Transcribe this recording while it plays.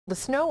The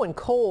snow and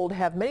cold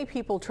have many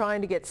people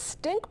trying to get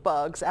stink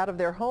bugs out of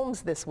their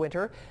homes this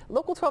winter.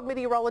 Local 12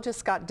 meteorologist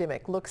Scott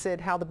Dimick looks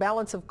at how the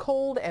balance of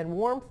cold and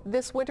warmth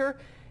this winter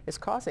is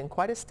causing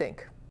quite a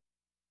stink.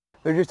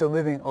 They're just a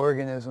living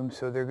organism,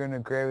 so they're going to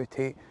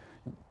gravitate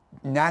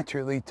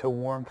naturally to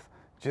warmth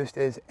just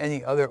as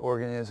any other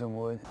organism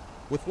would.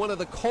 With one of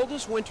the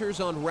coldest winters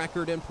on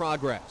record in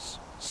progress,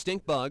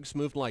 stink bugs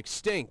moved like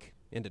stink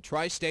into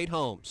tri-state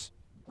homes.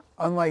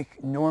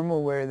 Unlike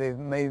normal, where they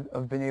may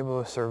have been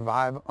able to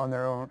survive on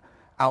their own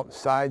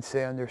outside,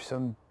 say under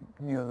some,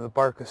 the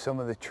bark of some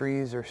of the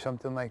trees or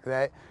something like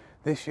that,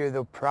 this year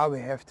they'll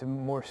probably have to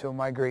more so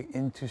migrate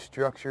into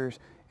structures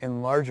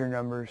in larger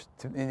numbers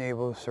to be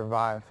able to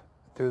survive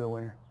through the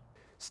winter.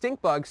 Stink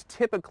bugs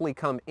typically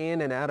come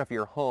in and out of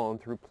your home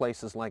through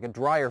places like a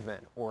dryer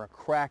vent or a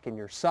crack in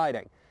your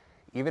siding.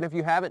 Even if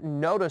you haven't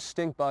noticed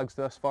stink bugs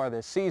thus far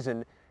this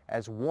season,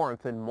 as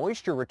warmth and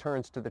moisture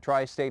returns to the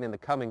tri-state in the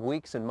coming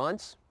weeks and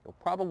months, you'll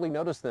probably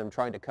notice them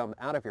trying to come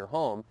out of your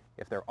home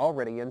if they're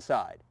already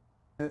inside.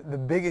 The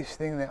biggest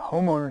thing that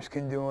homeowners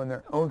can do on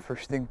their own for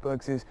stink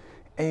bugs is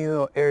any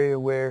little area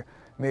where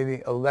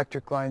maybe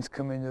electric lines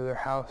come into their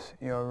house,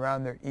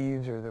 around their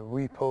eaves or their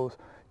weep holes,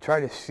 try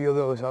to seal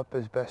those up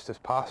as best as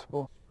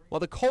possible.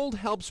 While the cold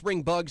helps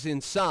bring bugs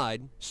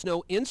inside,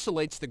 snow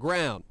insulates the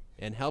ground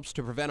and helps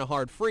to prevent a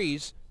hard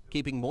freeze,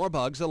 keeping more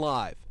bugs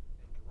alive.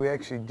 We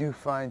actually do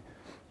find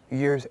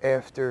years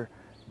after,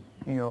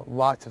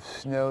 lots of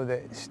snow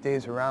that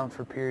stays around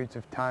for periods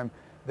of time,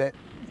 that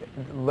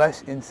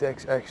less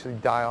insects actually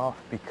die off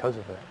because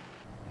of it.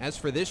 As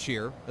for this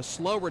year, a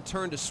slow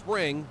return to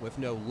spring with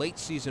no late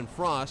season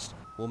frost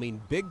will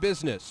mean big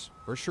business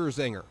for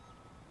Scherzinger.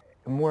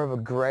 More of a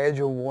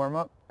gradual warm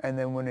up, and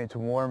then when it's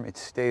warm, it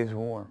stays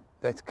warm.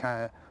 That's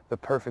kind of the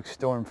perfect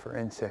storm for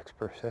insects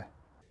per se.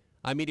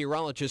 I'm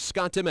meteorologist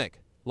Scott Dimick,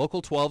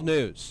 Local 12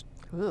 News.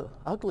 Ooh,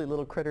 ugly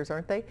little critters,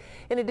 aren't they?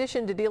 In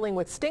addition to dealing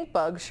with stink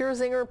bugs,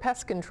 Scherzinger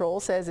Pest Control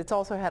says it's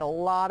also had a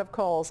lot of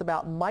calls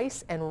about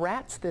mice and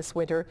rats this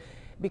winter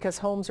because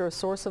homes are a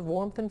source of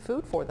warmth and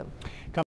food for them.